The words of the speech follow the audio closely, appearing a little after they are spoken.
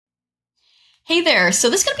Hey there. So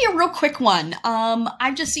this is going to be a real quick one.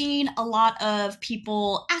 I've just seen a lot of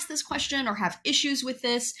people ask this question or have issues with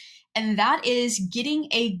this, and that is getting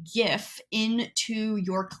a GIF into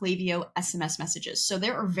your Klaviyo SMS messages. So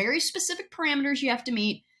there are very specific parameters you have to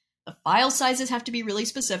meet. The file sizes have to be really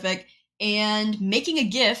specific, and making a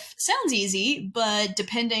GIF sounds easy, but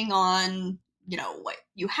depending on, what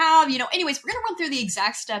you have, anyways, we're going to run through the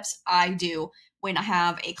exact steps I do when I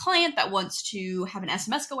have a client that wants to have an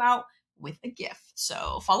SMS go out with a GIF.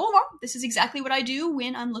 So follow along. This is exactly what I do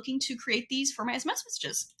when I'm looking to create these for my SMS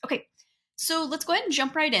messages. Okay, so let's go ahead and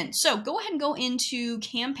jump right in. So go ahead and go into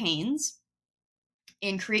campaigns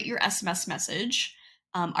and create your SMS message.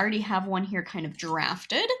 I already have one here kind of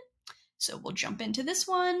drafted. So we'll jump into this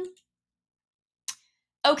one.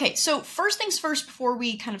 Okay, so first things first, before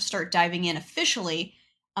we kind of start diving in officially,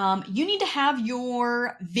 you need to have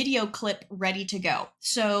your video clip ready to go.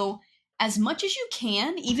 So as much as you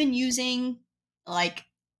can, even using like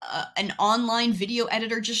an online video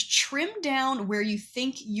editor, just trim down where you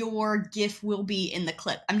think your GIF will be in the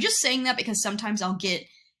clip. I'm just saying that because sometimes I'll get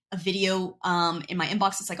a video in my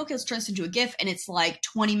inbox. It's like, okay, let's turn this into a GIF, and it's like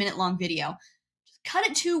 20-minute long video. Just cut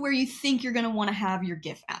it to where you think you're gonna wanna have your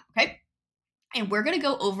GIF at, okay? And we're gonna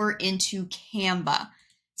go over into Canva.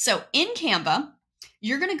 So in Canva,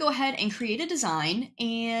 you're gonna go ahead and create a design,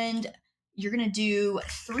 and you're gonna do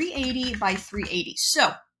 380 by 380.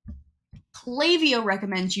 So Klaviyo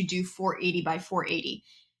recommends you do 480 by 480.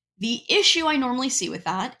 The issue I normally see with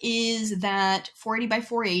that is that 480 by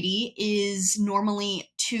 480 is normally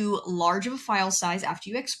too large of a file size after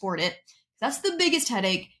you export it. That's the biggest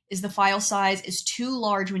headache, is the file size is too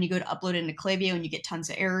large when you go to upload it into Klaviyo and you get tons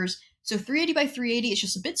of errors. So 380 by 380 is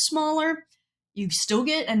just a bit smaller. You still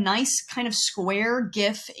get a nice kind of square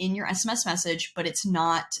GIF in your SMS message, but it's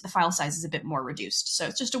not, the file size is a bit more reduced. So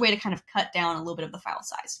it's just a way to kind of cut down a little bit of the file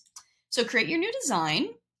size. So create your new design.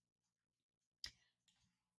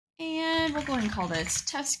 And we'll go ahead and call this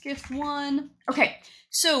test GIF 1. Okay,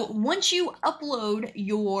 so once you upload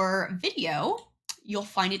your video, you'll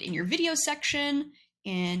find it in your video section,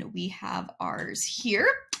 and we have ours here.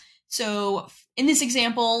 So in this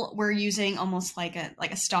example, we're using almost like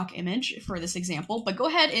a stock image for this example, but go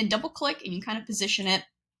ahead and double click and you kind of position it.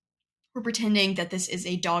 We're pretending that this is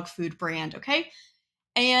a dog food brand, okay?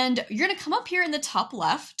 And you're gonna come up here in the top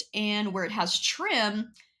left, and where it has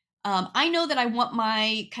trim, I know that I want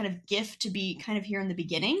my kind of GIF to be kind of here in the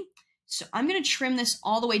beginning. So I'm gonna trim this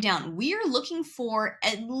all the way down. We are looking for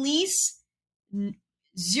at least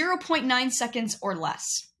 0.9 seconds or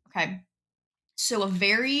less, okay? So a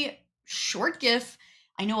very short GIF.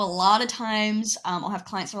 I know a lot of times I'll have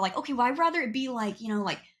clients that are like, okay, well, I'd rather it be like,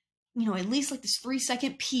 at least like this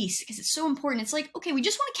 3-second piece because it's so important. It's like, okay, we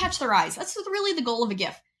just want to catch their eyes. That's really the goal of a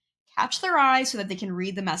GIF. Catch their eyes so that they can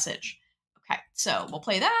read the message. Okay, so we'll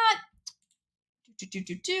play that.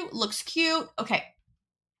 Looks cute. Okay,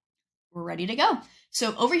 we're ready to go.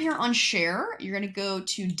 So over here on share, you're going to go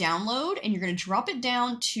to download, and you're going to drop it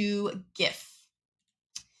down to GIF.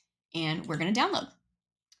 And we're going to download.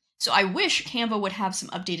 So I wish Canva would have some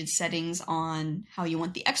updated settings on how you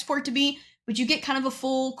want the export to be, but you get kind of a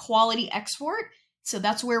full quality export. So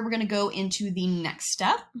that's where we're going to go into the next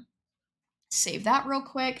step. Save that real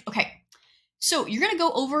quick. Okay. So you're going to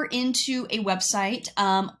go over into a website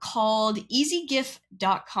called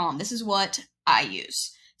easygif.com. This is what I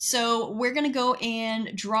use. So we're going to go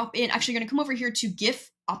and drop in, actually going to come over here to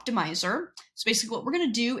GIF Optimizer. So basically what we're going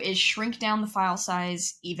to do is shrink down the file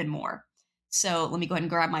size even more. So let me go ahead and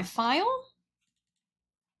grab my file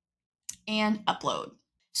and upload.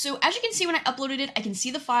 So as you can see, when I uploaded it, I can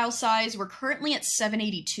see the file size. We're currently at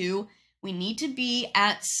 782. We need to be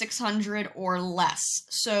at 600 or less.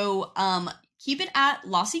 So keep it at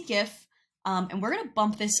lossy GIF, and we're going to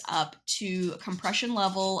bump this up to a compression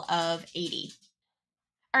level of 80.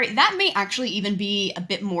 All right, that may actually even be a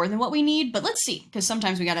bit more than what we need, but let's see, because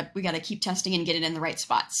sometimes we gotta keep testing and get it in the right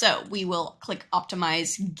spot. So we will click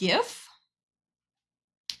Optimize GIF,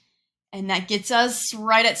 and that gets us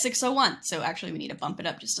right at 601. So actually we need to bump it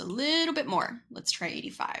up just a little bit more. Let's try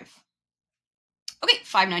 85. Okay,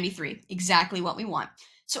 593, exactly what we want.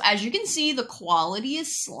 So as you can see, the quality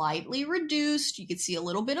is slightly reduced. You can see a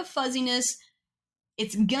little bit of fuzziness.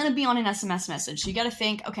 It's gonna be on an SMS message. So you gotta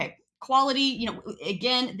think, okay, quality,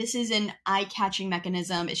 again, this is an eye-catching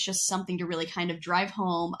mechanism. It's just something to really kind of drive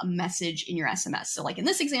home a message in your SMS. So like in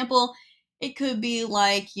this example, it could be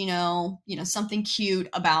like, something cute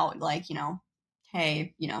about like,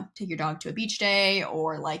 hey, take your dog to a beach day,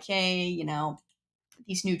 or like, hey,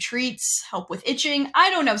 these new treats help with itching. I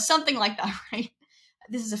don't know, something like that, right?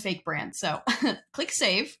 This is a fake brand. So click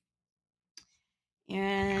save.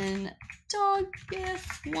 And dog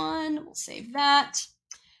GIF 1, we'll save that.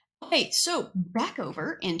 Okay, so back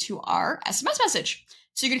over into our SMS message.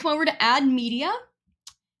 So you're gonna come over to add media,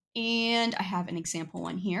 and I have an example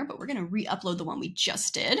one here, but we're gonna re-upload the one we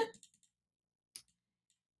just did.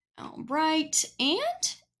 All right, and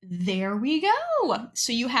there we go.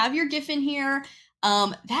 So you have your GIF in here.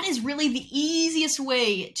 That is really the easiest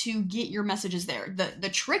way to get your messages there. The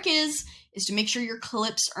trick is to make sure your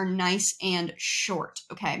clips are nice and short,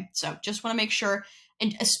 okay? So just wanna make sure,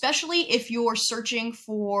 and especially if you're searching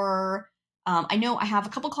for, I know I have a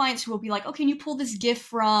couple clients who will be like, oh, can you pull this GIF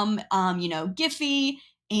from, Giphy?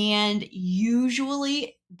 And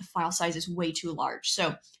usually the file size is way too large.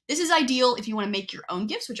 So this is ideal if you want to make your own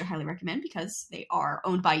GIFs, which I highly recommend because they are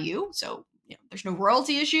owned by you. So there's no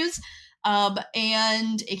royalty issues.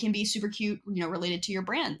 And it can be super cute, related to your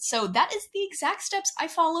brand. So that is the exact steps I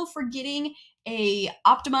follow for getting a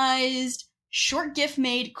optimized short GIF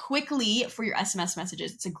made quickly for your SMS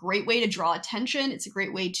messages. It's a great way to draw attention. It's a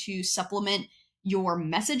great way to supplement your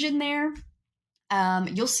message in there.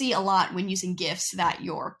 You'll see a lot when using GIFs that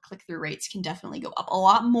your click-through rates can definitely go up a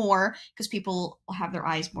lot more because people will have their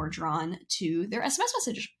eyes more drawn to their SMS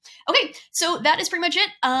message. Okay, so that is pretty much it.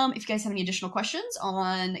 If you guys have any additional questions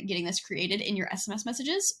on getting this created in your SMS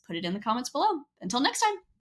messages, put it in the comments below. Until next time.